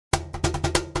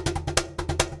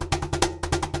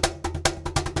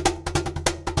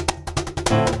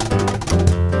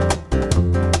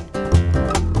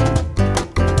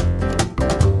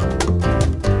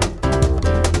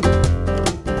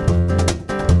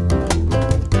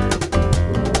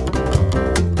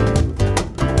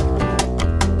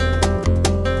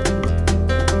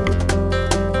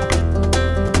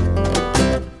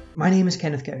name is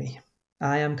Kenneth A.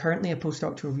 I am currently a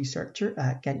postdoctoral researcher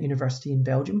at Ghent University in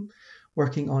Belgium,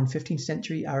 working on 15th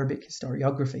century Arabic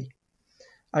historiography.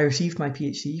 I received my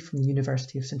PhD from the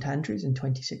University of St Andrews in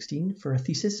 2016 for a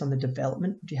thesis on the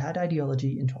development of jihad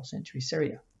ideology in 12th century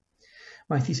Syria.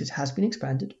 My thesis has been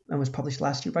expanded and was published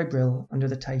last year by Brill under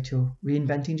the title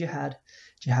Reinventing Jihad,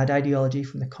 Jihad Ideology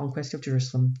from the Conquest of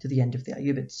Jerusalem to the End of the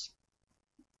Ayyūbids.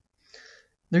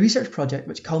 The research project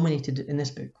which culminated in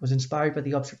this book was inspired by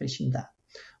the observation that,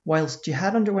 whilst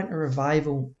jihad underwent a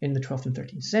revival in the 12th and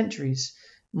 13th centuries,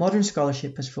 modern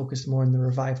scholarship has focused more on the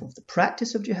revival of the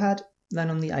practice of jihad than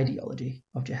on the ideology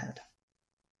of jihad.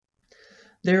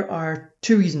 There are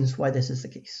two reasons why this is the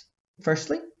case.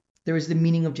 Firstly, there is the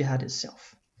meaning of jihad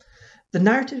itself. The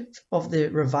narrative of the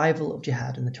revival of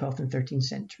jihad in the 12th and 13th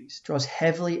centuries draws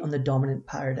heavily on the dominant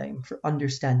paradigm for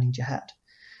understanding jihad,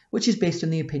 which is based on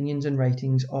the opinions and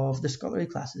writings of the scholarly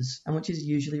classes and which is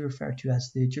usually referred to as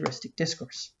the juristic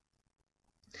discourse.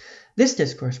 This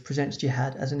discourse presents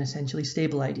jihad as an essentially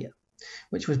stable idea,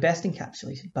 which was best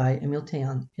encapsulated by Emil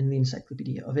Tayyan in the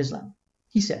Encyclopedia of Islam.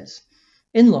 He says,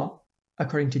 "In law,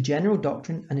 according to general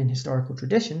doctrine and in historical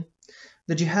tradition,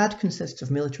 the jihad consists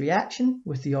of military action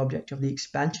with the object of the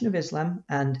expansion of Islam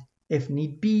and, if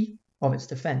need be, of its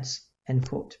defence." End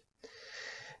quote.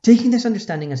 Taking this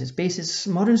understanding as its basis,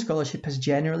 modern scholarship has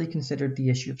generally considered the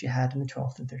issue of jihad in the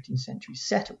 12th and 13th centuries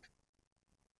settled.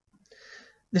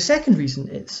 The second reason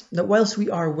is that whilst we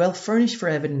are well furnished for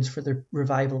evidence for the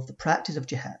revival of the practice of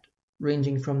jihad,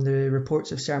 ranging from the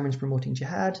reports of sermons promoting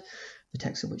jihad, the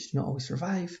texts of which do not always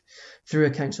survive, through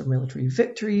accounts of military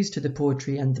victories to the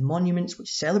poetry and the monuments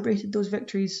which celebrated those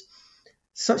victories,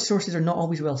 such sources are not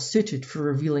always well suited for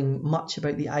revealing much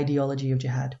about the ideology of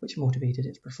jihad which motivated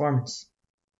its performance.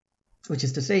 Which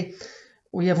is to say,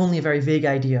 we have only a very vague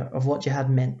idea of what jihad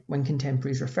meant when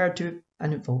contemporaries referred to it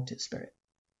and invoked its spirit.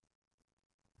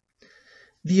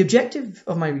 The objective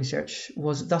of my research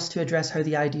was thus to address how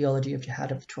the ideology of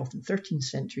jihad of the 12th and 13th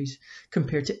centuries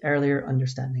compared to earlier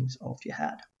understandings of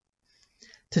jihad.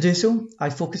 To do so,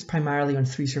 I focused primarily on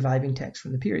three surviving texts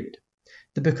from the period: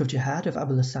 the Book of Jihad of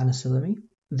Abu al-Sulamī,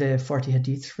 the 40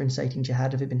 Hadiths for inciting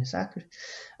jihad of Ibn ḥAsākir,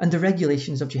 and the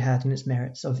Regulations of Jihad and its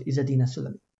Merits of ʿIzz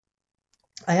al-Sulamī.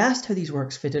 I asked how these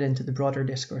works fitted into the broader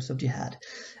discourse of jihad,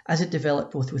 as it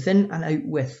developed both within and out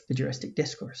with the juristic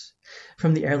discourse,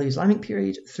 from the early Islamic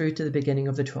period through to the beginning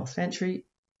of the 12th century,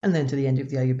 and then to the end of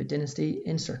the Ayyūbid dynasty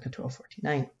in circa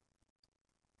 1249.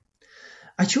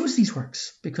 I chose these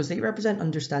works because they represent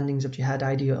understandings of jihad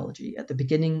ideology at the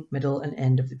beginning, middle, and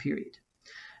end of the period.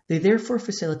 They therefore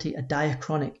facilitate a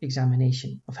diachronic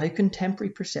examination of how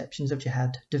contemporary perceptions of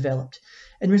jihad developed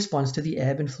in response to the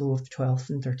ebb and flow of 12th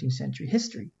and 13th century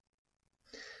history.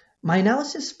 My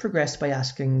analysis progressed by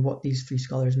asking what these three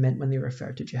scholars meant when they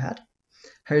referred to jihad,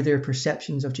 how their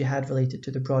perceptions of jihad related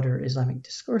to the broader Islamic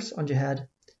discourse on jihad,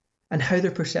 and how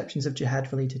their perceptions of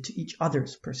jihad related to each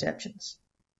other's perceptions.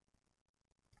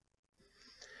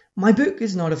 My book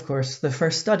is not, of course, the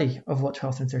first study of what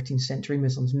 12th and 13th century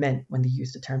Muslims meant when they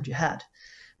used the term jihad,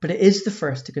 but it is the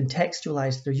first to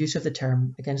contextualize their use of the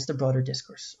term against the broader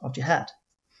discourse of jihad.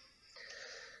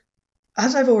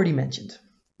 As I've already mentioned,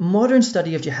 modern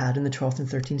study of jihad in the 12th and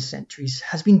 13th centuries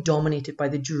has been dominated by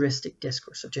the juristic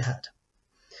discourse of jihad.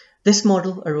 This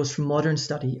model arose from modern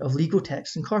study of legal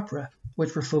texts and corpora,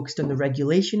 which were focused on the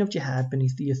regulation of jihad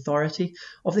beneath the authority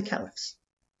of the caliphs.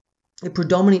 It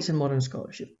predominates in modern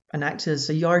scholarship and acts as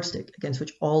a yardstick against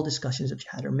which all discussions of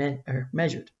jihad are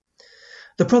measured.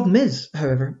 The problem is,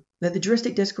 however, that the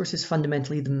juristic discourse is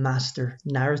fundamentally the master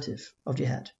narrative of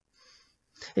jihad.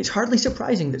 It's hardly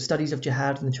surprising that studies of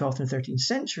jihad in the 12th and 13th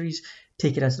centuries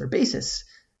take it as their basis,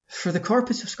 for the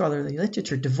corpus of scholarly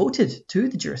literature devoted to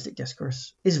the juristic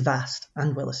discourse is vast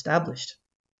and well established.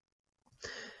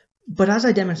 But as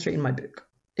I demonstrate in my book,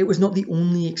 it was not the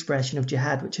only expression of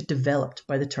jihad which had developed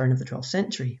by the turn of the 12th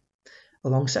century.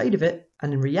 Alongside of it,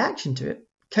 and in reaction to it,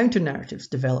 counter-narratives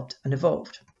developed and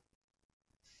evolved.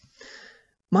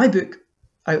 My book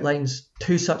outlines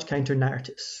two such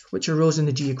counter-narratives, which arose in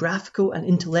the geographical and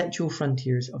intellectual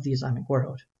frontiers of the Islamic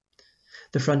world.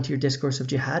 The frontier discourse of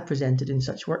jihad presented in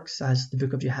such works as the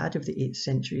Book of Jihad of the 8th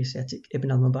century ascetic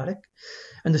Ibn al-Mubarak,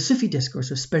 and the Sufi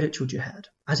discourse of spiritual jihad,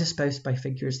 as espoused by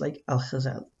figures like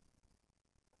al-Ḥasan.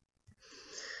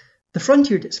 The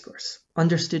frontier discourse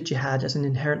understood jihad as an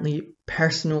inherently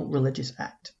personal religious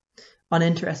act,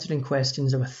 uninterested in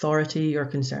questions of authority or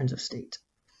concerns of state,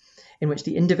 in which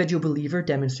the individual believer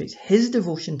demonstrates his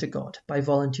devotion to God by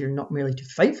volunteering not merely to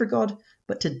fight for God,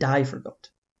 but to die for God.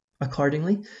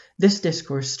 Accordingly, this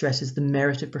discourse stresses the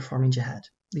merit of performing jihad,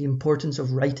 the importance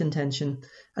of right intention,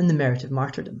 and the merit of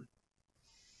martyrdom.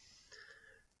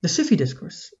 The Sufi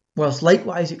discourse, whilst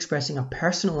likewise expressing a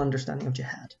personal understanding of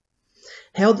jihad,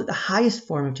 held that the highest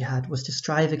form of jihad was to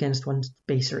strive against one's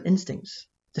baser instincts.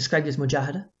 Described as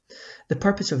mujahada, the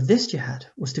purpose of this jihad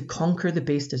was to conquer the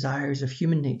base desires of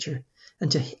human nature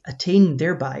and to attain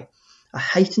thereby a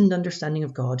heightened understanding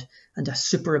of God and a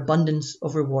superabundance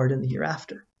of reward in the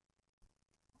hereafter.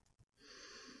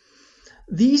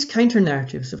 These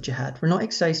counter-narratives of jihad were not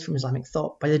excised from Islamic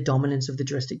thought by the dominance of the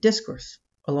juristic discourse,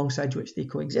 alongside which they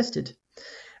coexisted,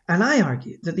 and I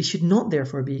argue that they should not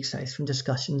therefore be excised from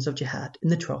discussions of jihad in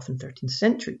the 12th and 13th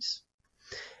centuries.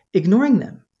 Ignoring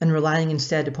them and relying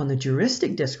instead upon the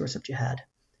juristic discourse of jihad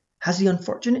has the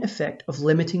unfortunate effect of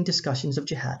limiting discussions of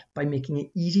jihad by making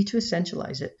it easy to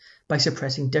essentialize it by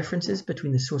suppressing differences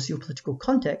between the socio-political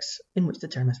contexts in which the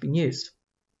term has been used.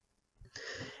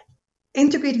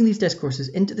 Integrating these discourses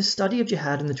into the study of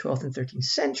jihad in the 12th and 13th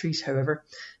centuries, however,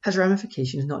 has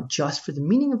ramifications not just for the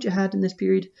meaning of jihad in this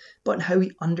period, but in how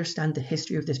we understand the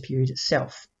history of this period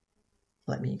itself.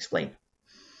 Let me explain.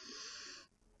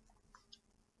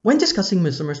 When discussing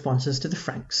Muslim responses to the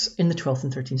Franks in the 12th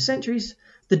and 13th centuries,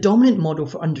 the dominant model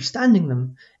for understanding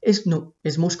them is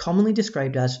most commonly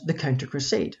described as the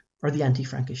counter-crusade, or the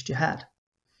anti-Frankish jihad.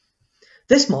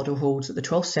 This model holds that the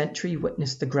 12th century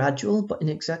witnessed the gradual but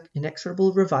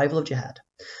inexorable revival of jihad,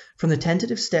 from the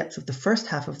tentative steps of the first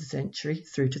half of the century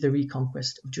through to the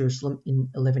reconquest of Jerusalem in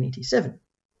 1187.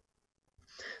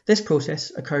 This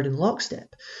process occurred in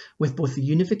lockstep with both the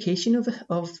unification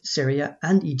of Syria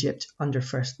and Egypt under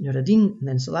first Nur ad-Dīn and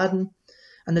then Saladin,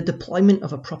 and the deployment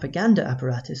of a propaganda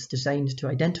apparatus designed to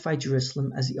identify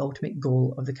Jerusalem as the ultimate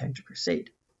goal of the counter-crusade.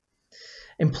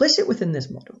 Implicit within this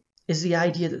model is the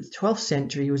idea that the 12th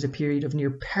century was a period of near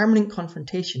permanent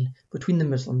confrontation between the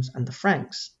Muslims and the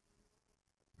Franks.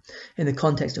 In the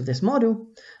context of this model,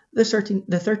 the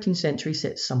 13th century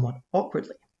sits somewhat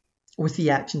awkwardly, with the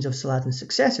actions of Saladin's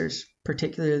successors,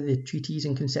 particularly the treaties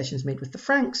and concessions made with the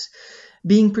Franks,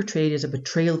 being portrayed as a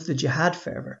betrayal of the jihad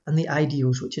fervour and the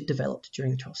ideals which had developed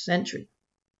during the 12th century.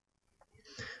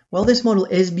 While this model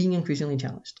is being increasingly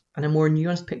challenged, and a more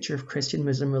nuanced picture of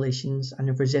Christian-Muslim relations and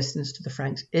of resistance to the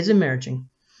Franks is emerging,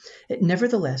 it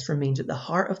nevertheless remains at the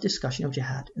heart of discussion of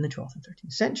jihad in the 12th and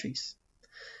 13th centuries.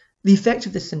 The effects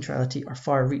of this centrality are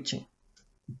far-reaching.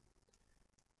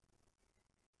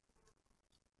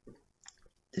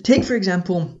 Take, for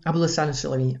example, Ḥasan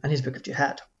al-Sulamī and his Book of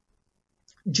Jihad.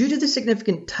 Due to the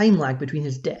significant time lag between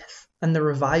his death and the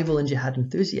revival in jihad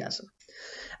enthusiasm,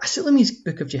 al-Sulamī's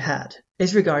Book of Jihad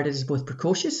is regarded as both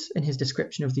precocious in his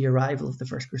description of the arrival of the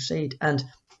First Crusade and,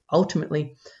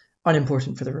 ultimately,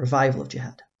 unimportant for the revival of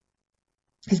jihad.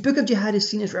 His Book of Jihad is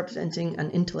seen as representing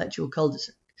an intellectual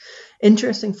cul-de-sac,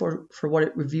 interesting for what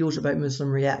it reveals about Muslim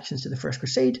reactions to the First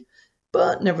Crusade,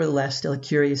 but nevertheless still a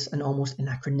curious and almost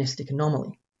anachronistic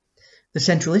anomaly. The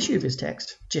central issue of his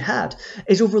text, jihad,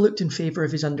 is overlooked in favour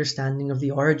of his understanding of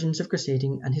the origins of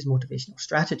crusading and his motivational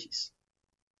strategies.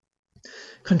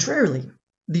 Contrarily,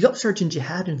 the upsurge in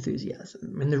jihad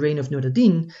enthusiasm in the reign of Nur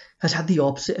ad-Dīn has had the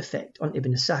opposite effect on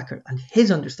Ibn ḥAsākir and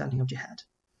his understanding of jihad.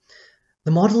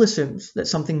 The model assumes that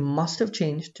something must have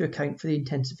changed to account for the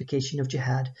intensification of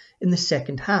jihad in the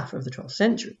second half of the 12th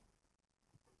century.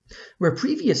 Where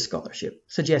previous scholarship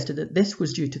suggested that this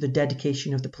was due to the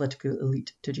dedication of the political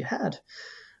elite to jihad,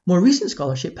 more recent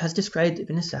scholarship has described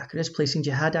Ibn ḥAsākir as placing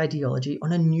jihad ideology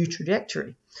on a new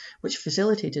trajectory, which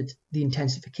facilitated the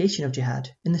intensification of jihad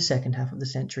in the second half of the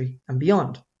century and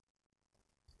beyond.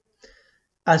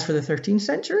 As for the 13th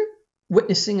century,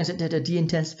 witnessing as it did a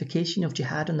de-intensification of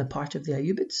jihad on the part of the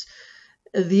Ayyūbids,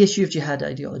 the issue of jihad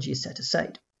ideology is set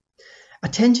aside.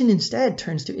 Attention instead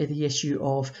turns to the issue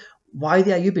of why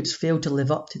the Ayyūbids failed to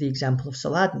live up to the example of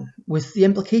Saladin, with the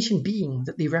implication being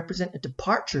that they represent a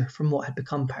departure from what had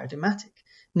become paradigmatic,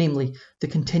 namely the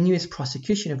continuous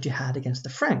prosecution of jihad against the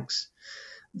Franks.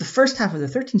 The first half of the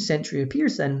 13th century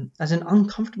appears then as an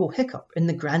uncomfortable hiccup in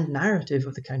the grand narrative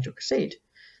of the counter-crusade,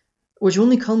 which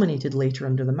only culminated later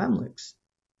under the Mamluks.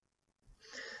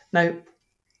 Now,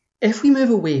 if we move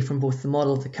away from both the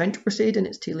model of the counter-crusade and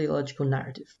its teleological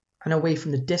narrative, and away from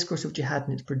the discourse of jihad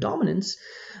and its predominance,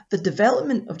 the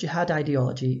development of jihad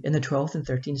ideology in the 12th and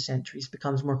 13th centuries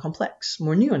becomes more complex,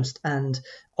 more nuanced, and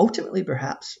ultimately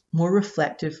perhaps more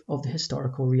reflective of the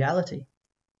historical reality.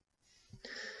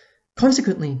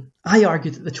 Consequently, I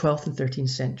argue that the 12th and 13th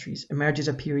centuries emerge as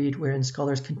a period wherein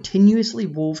scholars continuously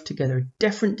wove together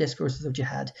different discourses of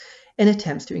jihad in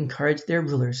attempts to encourage their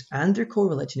rulers and their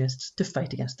co-religionists to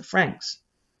fight against the Franks.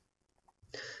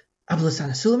 Ḥasan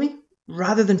al-Sulamī,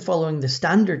 rather than following the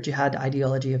standard jihad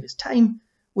ideology of his time,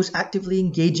 was actively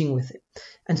engaging with it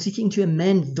and seeking to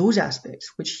amend those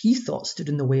aspects which he thought stood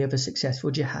in the way of a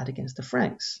successful jihad against the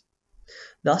Franks.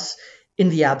 Thus, in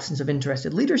the absence of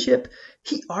interested leadership,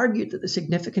 he argued that the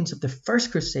significance of the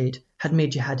First Crusade had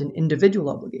made jihad an individual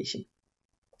obligation,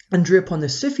 and drew upon the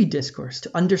Sufi discourse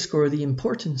to underscore the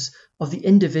importance of the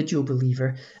individual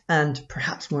believer and,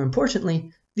 perhaps more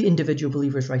importantly, the individual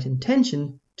believer's right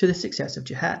intention to the success of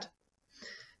jihad.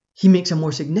 He makes a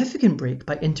more significant break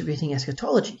by integrating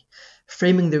eschatology,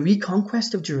 framing the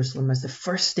reconquest of Jerusalem as the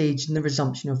first stage in the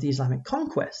resumption of the Islamic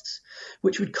conquests,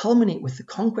 which would culminate with the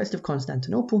conquest of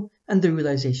Constantinople and the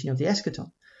realization of the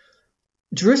eschaton.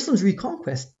 Jerusalem's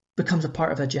reconquest becomes a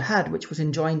part of a jihad which was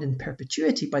enjoined in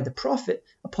perpetuity by the Prophet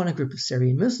upon a group of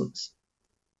Syrian Muslims.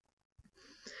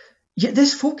 Yet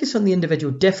this focus on the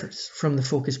individual differs from the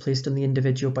focus placed on the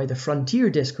individual by the frontier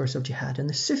discourse of jihad and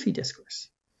the Sufi discourse.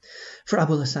 For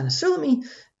al-Ḥasan al-Sulamī,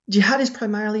 jihad is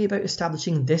primarily about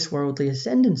establishing this worldly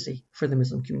ascendancy for the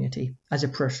Muslim community as a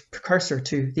precursor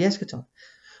to the eschaton,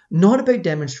 not about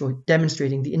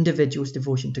demonstrating the individual's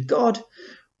devotion to God,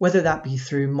 whether that be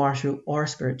through martial or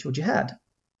spiritual jihad.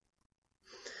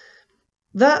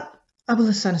 That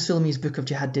al-Ḥasan al-Sulamī's Book of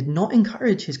Jihad did not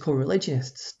encourage his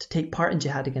co-religionists to take part in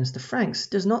jihad against the Franks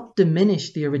does not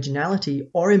diminish the originality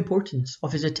or importance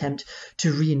of his attempt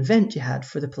to reinvent jihad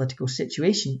for the political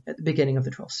situation at the beginning of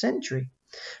the 12th century,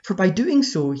 for by doing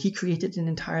so he created an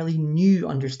entirely new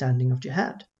understanding of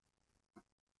jihad.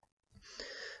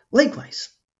 Likewise,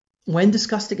 when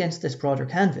discussed against this broader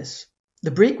canvas,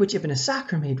 the break which Ibn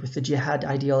ʿAsākir made with the jihad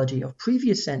ideology of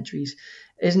previous centuries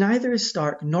is neither as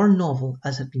stark nor novel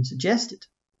as had been suggested.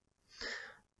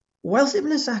 Whilst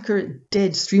Ibn ʿAsākir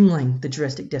did streamline the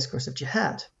juristic discourse of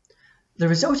jihad, the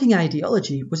resulting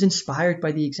ideology was inspired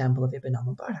by the example of Ibn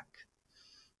al-Mubarak.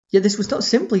 Yet this was not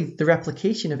simply the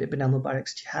replication of Ibn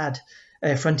al-Mubarak's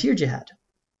frontier jihad,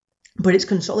 but its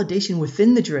consolidation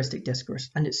within the juristic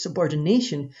discourse and its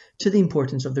subordination to the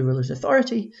importance of the ruler's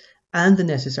authority and the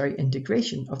necessary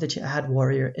integration of the jihad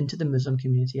warrior into the Muslim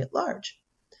community at large.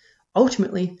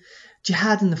 Ultimately,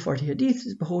 jihad in the 40 hadith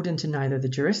is beholden to neither the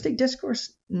juristic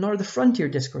discourse nor the frontier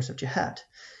discourse of jihad.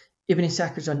 Ibn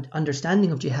ʿAsākir's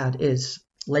understanding of jihad is,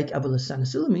 like al-Ḥasan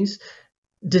al-Sulamī's,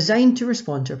 designed to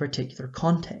respond to a particular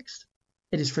context.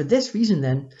 It is for this reason,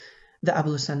 then, that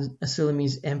al-Ḥasan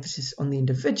al-Sulamī's emphasis on the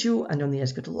individual and on the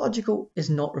eschatological is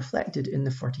not reflected in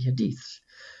the 40 hadiths.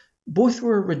 Both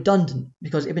were redundant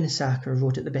because Ibn ʿAsākir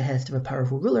wrote at the behest of a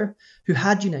powerful ruler who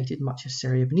had united much of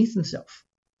Syria beneath himself.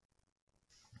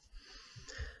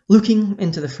 Looking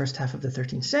into the first half of the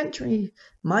 13th century,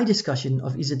 my discussion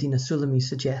of Ḥizz ad-Dīn al-Sulamī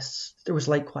suggests there was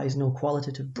likewise no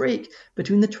qualitative break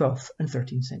between the 12th and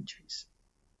 13th centuries.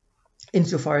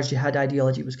 Insofar as jihad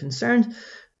ideology was concerned,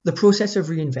 the process of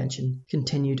reinvention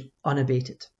continued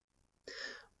unabated.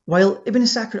 While Ibn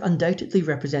ʿAsākir undoubtedly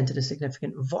represented a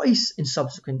significant voice in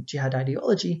subsequent jihad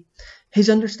ideology, his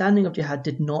understanding of jihad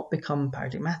did not become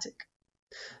paradigmatic.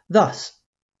 Thus,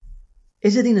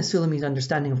 Ḥizz ad-Dīn al-Sulamī's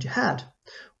understanding of jihad,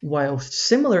 while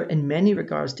similar in many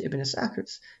regards to Ibn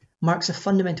ʿAsākir's, marks a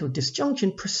fundamental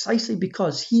disjunction precisely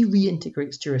because he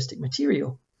reintegrates juristic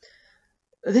material.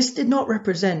 This did not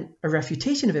represent a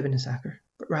refutation of Ibn ʿAsākir,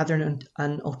 but rather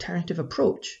an alternative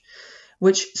approach,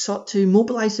 which sought to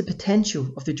mobilize the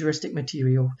potential of the juristic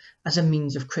material as a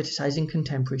means of criticizing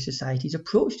contemporary society's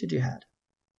approach to jihad.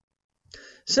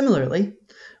 Similarly,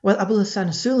 while al-Ḥasan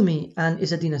al-Sulamī and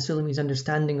Ḥizz ad-Dīn al-Sulamī's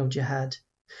understanding of jihad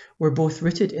were both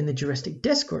rooted in the juristic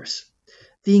discourse,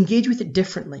 they engaged with it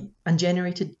differently and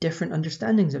generated different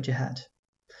understandings of jihad.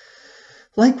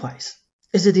 Likewise,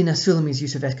 Ḥizz ad-Dīn al-Sulamī's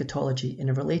use of eschatology in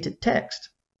a related text,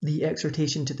 the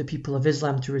exhortation to the people of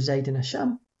Islam to reside in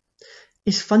Asham,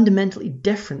 is fundamentally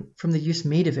different from the use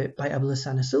made of it by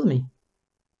al-Ḥasan al-Sulamī.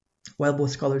 While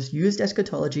both scholars used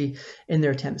eschatology in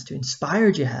their attempts to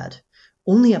inspire jihad,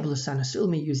 only al-Ḥasan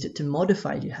al-Sulamī used it to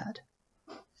modify jihad.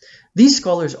 These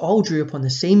scholars all drew upon the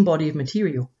same body of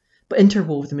material, but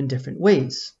interwove them in different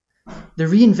ways. The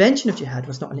reinvention of jihad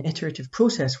was not an iterative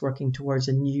process working towards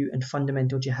a new and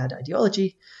fundamental jihad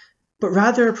ideology, but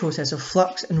rather a process of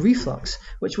flux and reflux,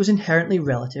 which was inherently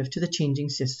relative to the changing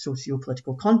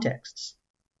socio-political contexts.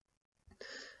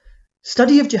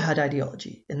 Study of jihad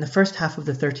ideology in the first half of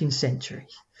the 13th century,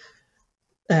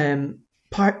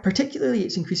 particularly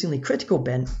its increasingly critical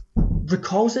bent,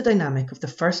 recalls the dynamic of the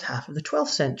first half of the 12th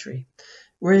century,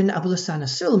 wherein al-Ḥasan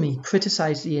al-Sulamī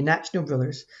criticized the inaction of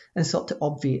rulers and sought to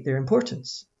obviate their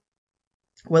importance.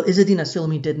 While Ḥizz ad-Dīn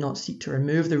al-Sulamī did not seek to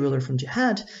remove the ruler from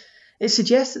jihad, it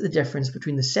suggests that the difference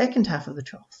between the second half of the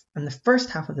 12th and the first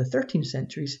half of the 13th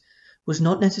centuries was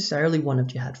not necessarily one of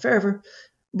jihad fervour,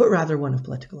 but rather one of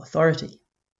political authority.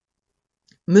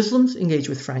 Muslims engaged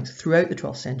with Franks throughout the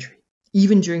 12th century,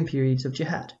 even during periods of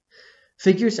jihad.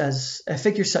 Figures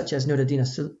such as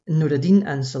Nur-ad-Din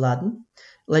and Saladin,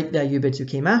 like the Ayyūbids who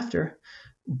came after,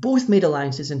 both made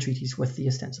alliances and treaties with the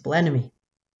ostensible enemy.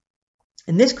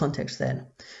 In this context, then,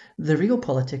 the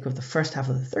realpolitik of the first half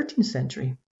of the 13th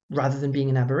century, rather than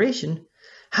being an aberration,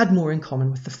 had more in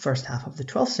common with the first half of the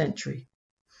 12th century.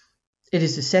 It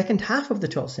is the second half of the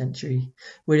 12th century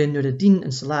wherein Nur-ad-Din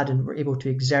and Saladin were able to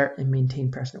exert and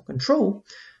maintain personal control,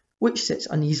 which sits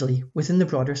uneasily within the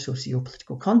broader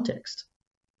socio-political context.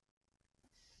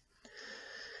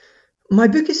 My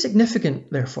book is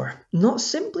significant, therefore, not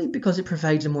simply because it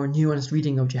provides a more nuanced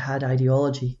reading of jihad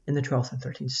ideology in the 12th and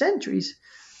 13th centuries,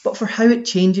 but for how it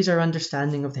changes our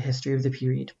understanding of the history of the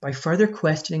period by further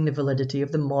questioning the validity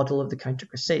of the model of the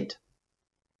counter-crusade.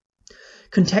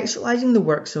 Contextualizing the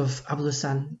works of Abu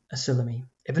al-Hasan al-Sulamī,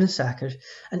 Ibn ʿAsākir,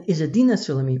 and Izz ad-Dīn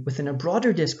al-Sulamī within a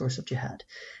broader discourse of jihad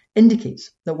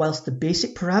indicates that whilst the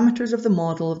basic parameters of the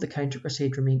model of the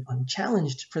counter-crusade remain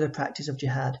unchallenged for the practice of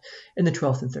jihad in the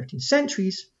 12th and 13th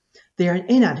centuries, they are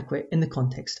inadequate in the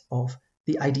context of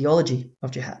the ideology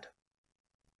of jihad.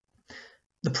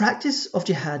 The practice of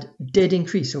jihad did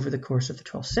increase over the course of the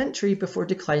 12th century before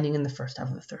declining in the first half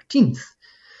of the 13th,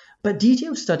 but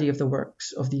detailed study of the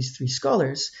works of these three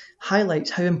scholars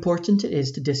highlights how important it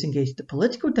is to disengage the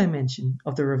political dimension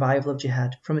of the revival of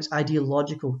jihad from its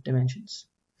ideological dimensions.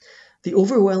 The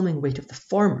overwhelming weight of the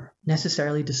former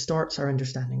necessarily distorts our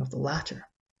understanding of the latter.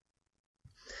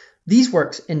 These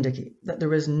works indicate that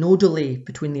there is no delay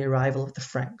between the arrival of the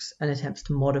Franks and attempts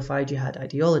to modify jihad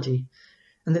ideology,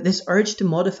 and that this urge to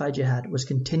modify jihad was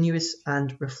continuous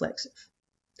and reflexive.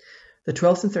 The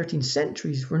 12th and 13th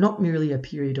centuries were not merely a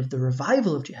period of the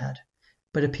revival of jihad,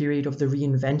 but a period of the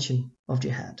reinvention of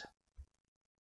jihad.